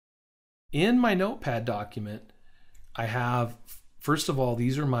in my Notepad document, I have, first of all,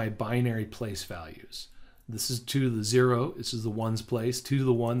 these are my binary place values. This is 2 to the 0, this is the 1's place, 2 to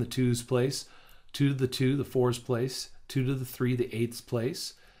the 1, the 2's place, 2 to the 2, the 4's place, 2 to the 3, the 8's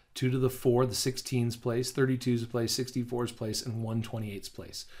place, 2 to the 4, the 16's place, 32's place, 64's place, and 128's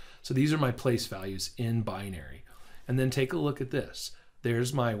place. So these are my place values in binary. And then take a look at this.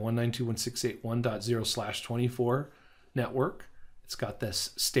 There's my 192.168.1.0/24 network. It's got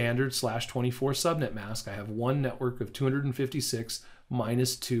this standard /24 subnet mask. I have one network of 256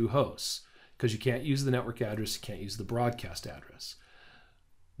 minus 2 hosts, because you can't use the network address, you can't use the broadcast address.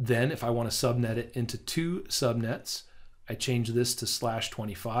 Then if I want to subnet it into 2 subnets, I change this to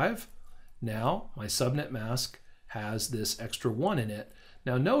 /25. Now my subnet mask has this extra 1 in it.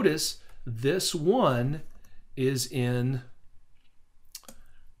 Now notice this 1 is in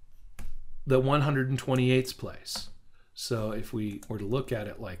the 128th place. So if we were to look at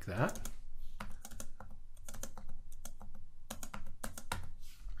it like that,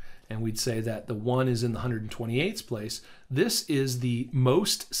 and we'd say that the 1 is in the 128th place, this is the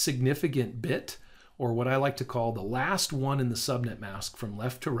most significant bit, or what I like to call the last one in the subnet mask from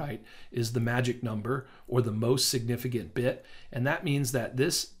left to right is the magic number, or the most significant bit. And that means that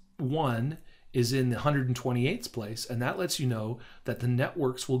this 1 is in the 128th place, and that lets you know that the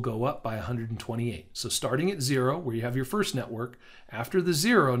networks will go up by 128. So starting at 0, where you have your first network, after the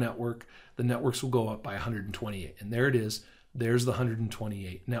 0 network, the networks will go up by 128. And there it is. There's the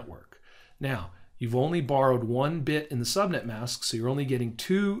 128 network. Now, you've only borrowed 1 bit in the subnet mask, so you're only getting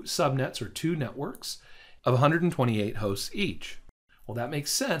 2 subnets or 2 networks of 128 hosts each. Well, that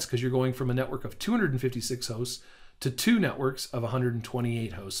makes sense because you're going from a network of 256 hosts to 2 networks of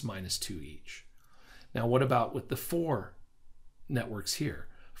 128 hosts minus 2 each. Now, what about with the 4 networks here?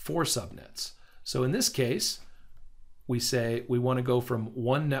 4 subnets. So in this case, we say we want to go from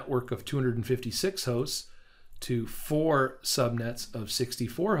 1 network of 256 hosts to 4 subnets of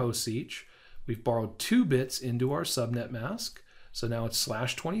 64 hosts each. We've borrowed 2 bits into our subnet mask. So now it's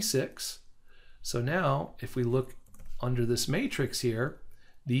 /26. So now if we look under this matrix here,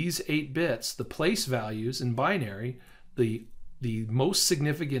 these 8 bits, the place values in binary, the most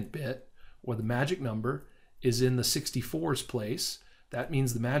significant bit, or the magic number, is in the 64's place. That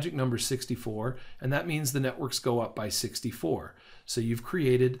means the magic number is 64, and that means the networks go up by 64. So you've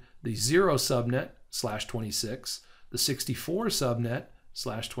created the 0 subnet /26, the 64 subnet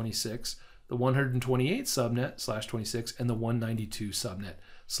 /26, the 128 subnet /26, and the 192 subnet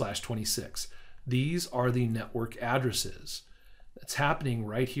 /26. These are the network addresses. That's happening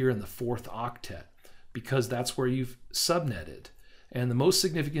right here in the 4th octet, because that's where you've subnetted. And the most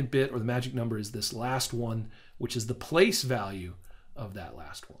significant bit, or the magic number, is this last one, which is the place value of that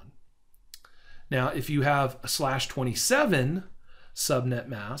last one. Now, if you have a /27 subnet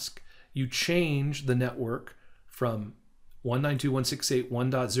mask, you change the network from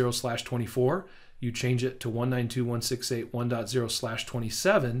 192.168.1.0/24, you change it to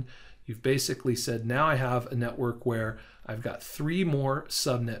 192.168.1.0/27. You've basically said, now I have a network where I've got 3 more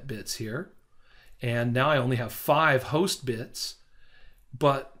subnet bits here, and now I only have 5 host bits.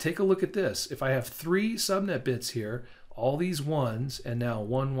 But take a look at this. If I have 3 subnet bits here, all these 1s, and now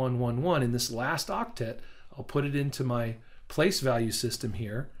 1, 1, 1, 1, in this last octet, I'll put it into my place value system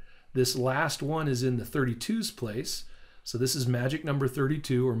here. This last one is in the 32's place. So this is magic number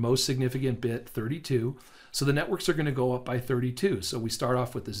 32, or most significant bit 32. So the networks are going to go up by 32. So we start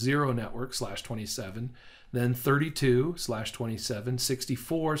off with the 0 network /27, then 32 /27,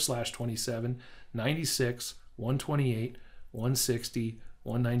 64 /27, 96, 128, 160,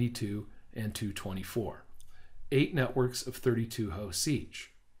 192, and 224. 8 networks of 32 hosts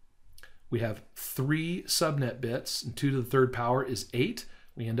each. We have 3 subnet bits, and 2 to the 3rd power is 8.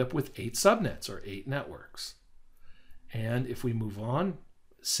 We end up with 8 subnets, or 8 networks. And if we move on,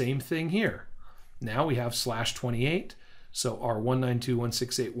 same thing here. Now we have /28. So our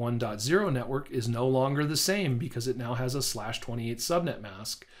 192.168.1.0 network is no longer the same, because it now has a /28 subnet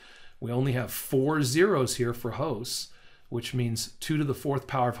mask. We only have 4 zeros here for hosts, which means 2 to the 4th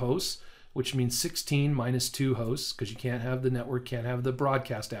power of hosts, which means 16 minus 2 hosts, because you can't have the network, can't have the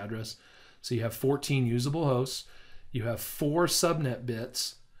broadcast address. So you have 14 usable hosts. You have 4 subnet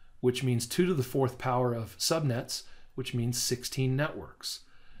bits, which means 2 to the 4th power of subnets, which means 16 networks.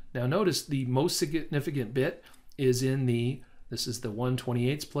 Now notice the most significant bit is in this is the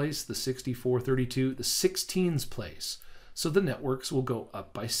 128's place, the 64, 32, the 16's place. So the networks will go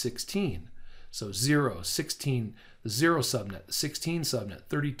up by 16. So 0, 16, the 0 subnet, the 16 subnet,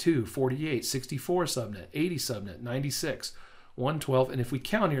 32, 48, 64 subnet, 80 subnet, 96, 112. And if we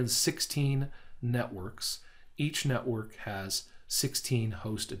count here, the 16 networks, each network has 16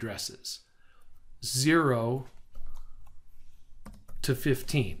 host addresses. 0 to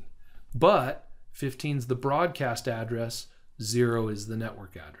 15. But 15 is the broadcast address, 0 is the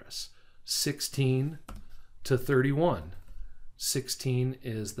network address. 16 to 31. 16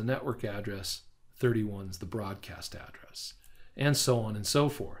 is the network address, 31 is the broadcast address, and so on and so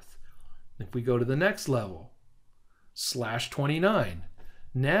forth. If we go to the next level, /29.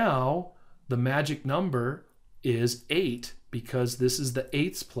 Now the magic number is 8 because this is the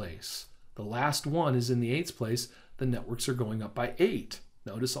 8th place. The last one is in the 8th place. The networks are going up by 8.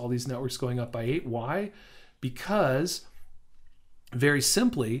 Notice all these networks going up by 8. Why? Because very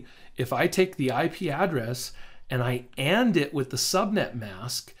simply, if I take the IP address and I AND it with the subnet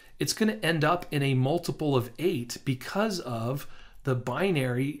mask, it's going to end up in a multiple of 8 because of the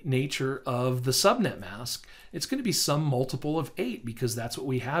binary nature of the subnet mask. It's going to be some multiple of 8 because that's what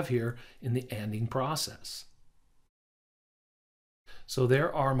we have here in the ANDing process. So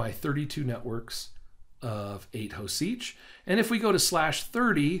there are my 32 networks of 8 hosts each. And if we go to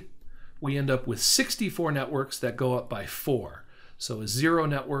 /30, we end up with 64 networks that go up by 4. So a 0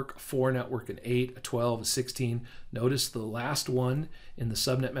 network, a 4 network, an 8, a 12, a 16. Notice the last one in the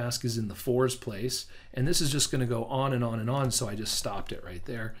subnet mask is in the 4's place. And this is just going to go on and on and on, so I just stopped it right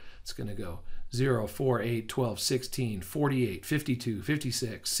there. It's going to go 0, 4, 8, 12, 16, 48, 52,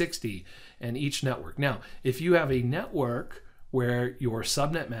 56, 60, and each network. Now, if you have a network where your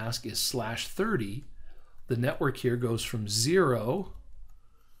subnet mask is /30, the network here goes from 0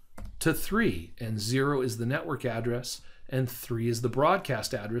 to 3, and 0 is the network address, and 3 is the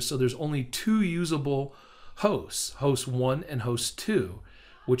broadcast address. So there's only 2 usable hosts, host 1 and host 2,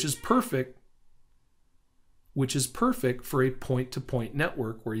 which is perfect for a point-to-point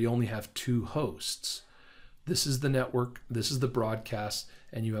network where you only have 2 hosts. This is the network, this is the broadcast,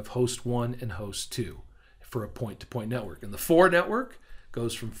 and you have host 1 and host 2 for a point-to-point network. And the 4 network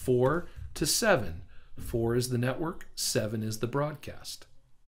goes from 4 to 7. 4 is the network, 7 is the broadcast.